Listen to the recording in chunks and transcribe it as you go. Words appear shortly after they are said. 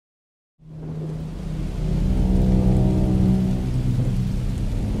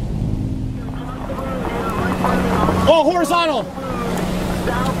horizontal.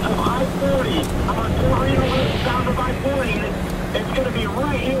 South of I-40. I'm on Reno, south of I-40. It's going to be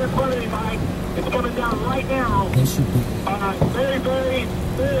right here in front of me, Mike. It's coming down right now. Very, very,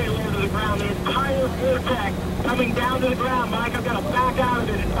 very low to the ground. The entire vortex coming down to the ground, Mike. I've got to back out of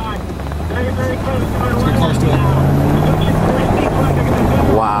it. It's very, very close to my line now.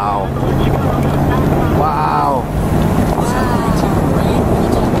 Wow. Wow.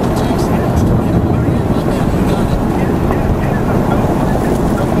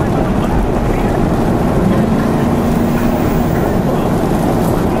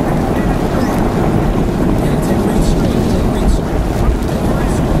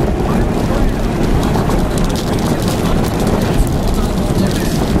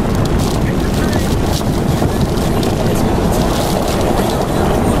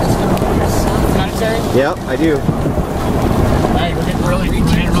 Yep, I do. Hey, we're getting really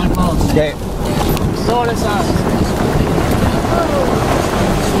close. Okay. Slow this up.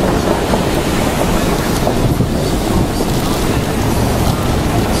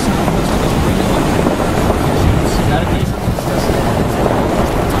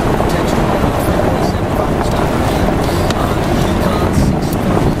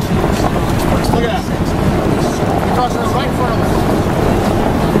 Look at that. You're crossing right in front of us.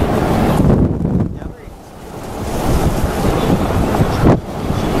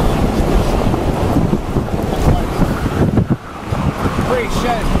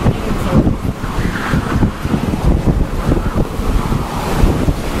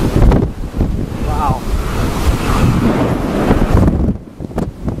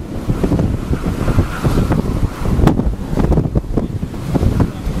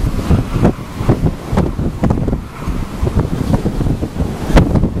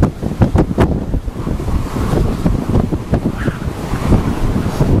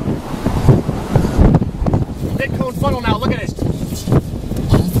 Funnel now, look at it.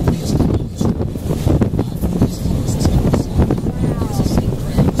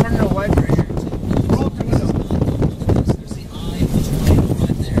 Turn it away. Roll up the window. There's the eye of the tornado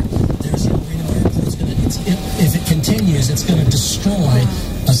right there. There's your Reno Airport. If it continues, it's going to destroy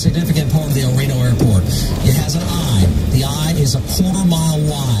a significant part of the El Reno Airport. It has an eye. The eye is a quarter-mile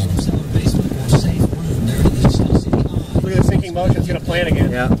wide. Basement or safe room. There it is. You'll see the eye. Look at the sinking motion. It's going to plan again.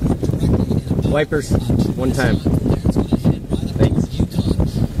 Yeah. Wipers. One time.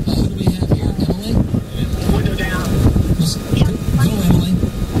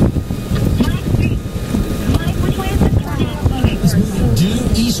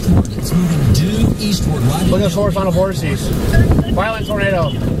 Look at those horizontal vortices. Violent tornado.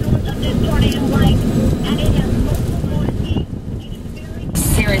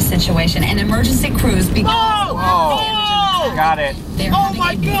 Serious situation. And emergency crews because got it. they're having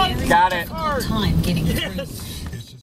a very Got it. difficult time getting through.